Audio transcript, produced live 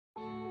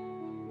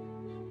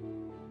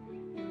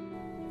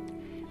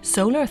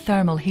Solar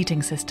thermal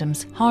heating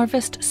systems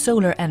harvest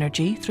solar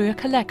energy through a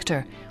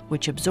collector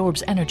which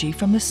absorbs energy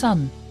from the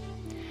sun.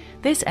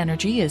 This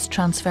energy is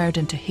transferred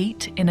into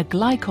heat in a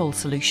glycol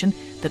solution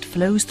that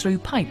flows through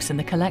pipes in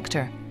the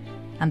collector,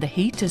 and the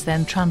heat is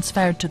then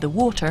transferred to the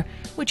water,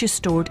 which is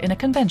stored in a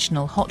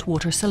conventional hot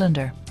water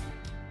cylinder.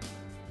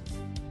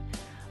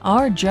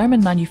 Our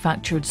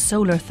German-manufactured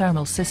solar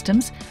thermal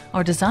systems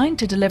are designed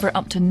to deliver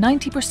up to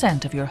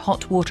 90% of your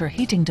hot water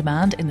heating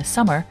demand in the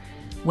summer,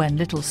 when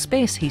little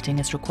space heating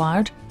is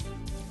required,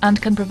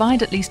 and can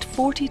provide at least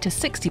 40 to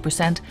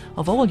 60%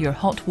 of all your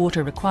hot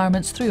water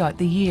requirements throughout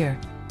the year.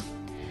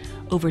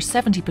 Over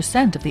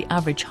 70% of the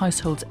average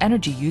household's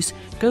energy use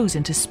goes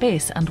into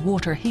space and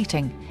water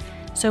heating,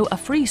 so a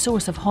free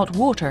source of hot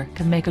water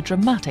can make a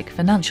dramatic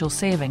financial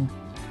saving.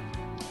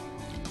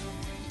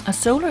 A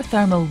solar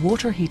thermal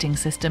water heating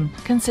system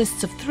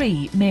consists of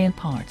 3 main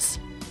parts.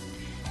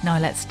 Now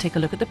let's take a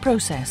look at the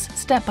process,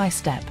 step by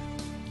step.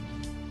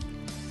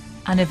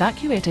 An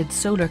evacuated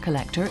solar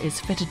collector is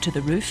fitted to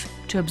the roof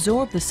to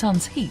absorb the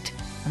sun's heat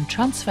and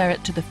transfer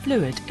it to the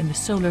fluid in the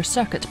solar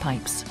circuit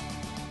pipes.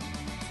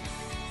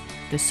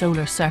 The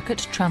solar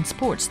circuit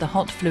transports the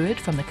hot fluid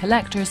from the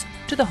collectors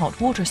to the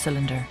hot water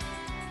cylinder.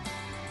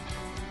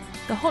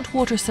 The hot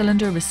water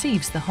cylinder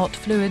receives the hot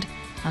fluid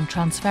and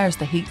transfers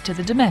the heat to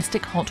the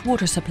domestic hot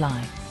water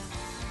supply.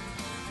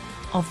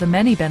 Of the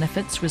many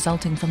benefits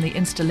resulting from the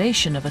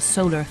installation of a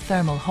solar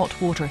thermal hot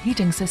water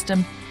heating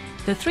system,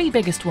 the 3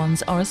 biggest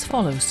ones are as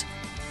follows.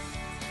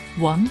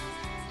 1.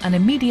 An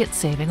immediate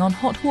saving on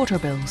hot water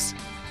bills.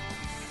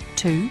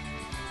 2.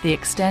 The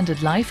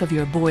extended life of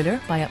your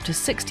boiler by up to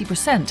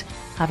 60%,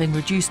 having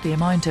reduced the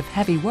amount of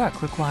heavy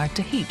work required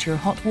to heat your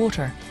hot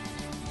water.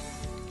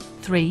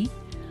 3.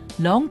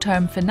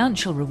 Long-term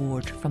financial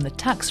reward from the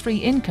tax-free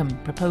income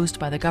proposed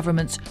by the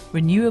government's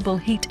Renewable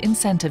Heat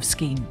Incentive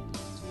Scheme.